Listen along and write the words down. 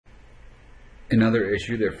Another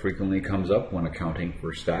issue that frequently comes up when accounting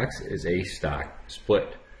for stocks is a stock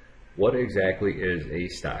split. What exactly is a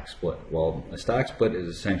stock split? Well, a stock split is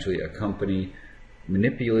essentially a company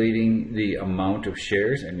manipulating the amount of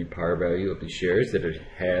shares and the par value of the shares that it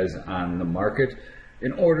has on the market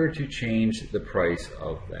in order to change the price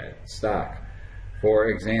of that stock. For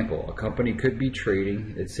example, a company could be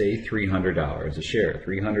trading at, say, $300 a share.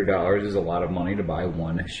 $300 is a lot of money to buy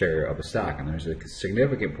one share of a stock, and there's a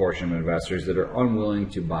significant portion of investors that are unwilling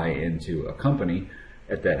to buy into a company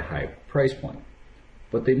at that high price point.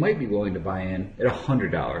 But they might be willing to buy in at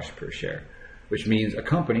 $100 per share, which means a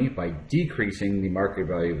company, by decreasing the market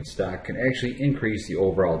value of its stock, can actually increase the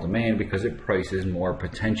overall demand because it prices more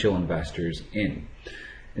potential investors in.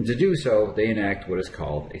 And to do so, they enact what is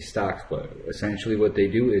called a stock split. Essentially what they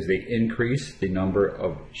do is they increase the number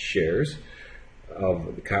of shares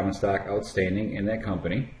of the common stock outstanding in that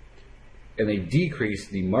company, and they decrease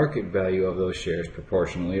the market value of those shares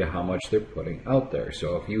proportionally to how much they're putting out there.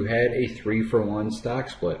 So if you had a 3-for-1 stock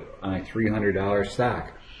split on a $300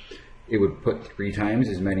 stock, it would put 3 times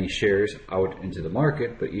as many shares out into the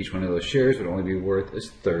market, but each one of those shares would only be worth a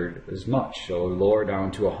third as much. So lower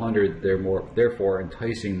down to 100, therefore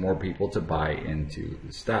enticing more people to buy into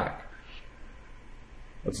the stock.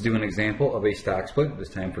 Let's do an example of a stock split, this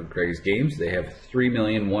time for Greg's Games. They have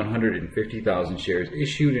 3,150,000 shares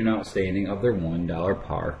issued and outstanding of their $1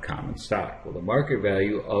 par common stock. Well, the market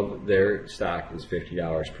value of their stock is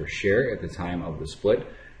 $50 per share at the time of the split.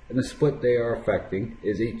 And the split they are effecting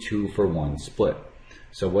is a 2-for-1 split.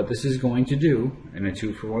 So what this is going to do in a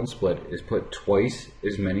 2-for-1 split is put twice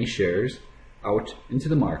as many shares out into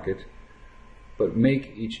the market, but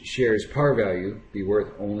make each share's par value be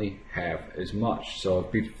worth only half as much. So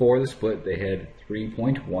before the split, they had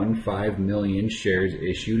 3.15 million shares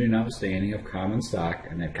issued and outstanding of common stock,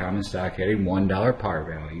 and that common stock had a $1 par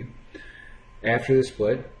value. After the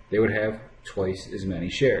split, they would have twice as many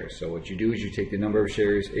shares. So what you do is you take the number of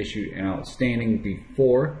shares issued and outstanding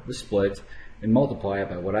before the split and multiply it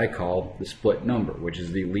by what I call the split number, which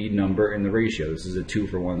is the lead number in the ratio. This is a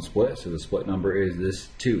 2-for-1 split, so the split number is this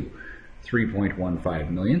 2. 3.15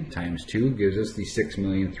 million times 2 gives us the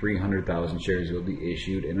 6,300,000 shares that will be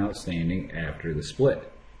issued and outstanding after the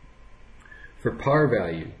split. For par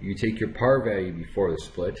value, you take your par value before the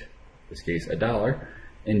split, in this case $1,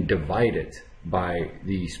 and divide it by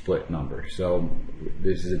the split number. So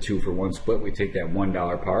this is a 2-for-1 split. We take that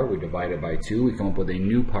 $1 par, we divide it by 2, we come up with a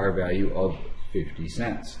new par value of 50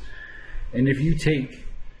 cents. And if you take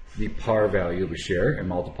the par value of a share and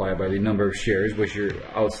multiply it by the number of shares which are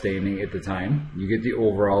outstanding at the time, you get the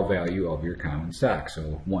overall value of your common stock.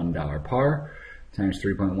 So $1 par times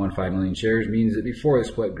 3.15 million shares means that before the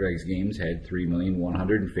split, Greg's Games had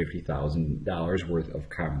 $3,150,000 worth of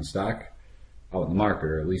common stock out in the market,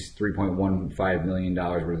 or at least $3.15 million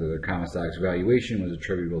worth of their common stock's valuation was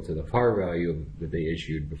attributable to the par value that they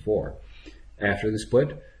issued before. After the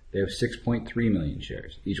split, they have 6.3 million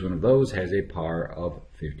shares. Each one of those has a par of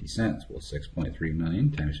 50 cents. Well, 6.3 million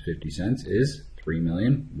times 50 cents is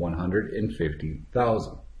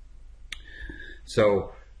 3,150,000.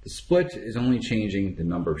 So the split is only changing the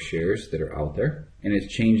number of shares that are out there, and it's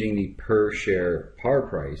changing the per share par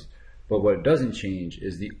price. But what it doesn't change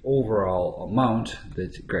is the overall amount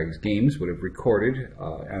that Greg's Games would have recorded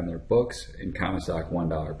on their books in common stock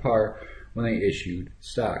 $1 par when they issued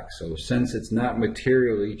stock. So since it's not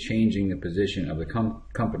materially changing the position of the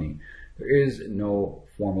company, there is no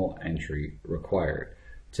formal entry required.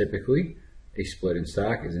 Typically, a split in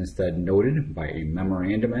stock is instead noted by a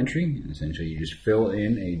memorandum entry. Essentially, you just fill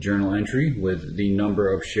in a journal entry with the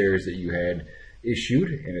number of shares that you had issued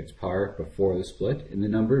and its par before the split, and the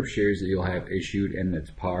number of shares that you'll have issued and its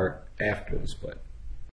par after the split.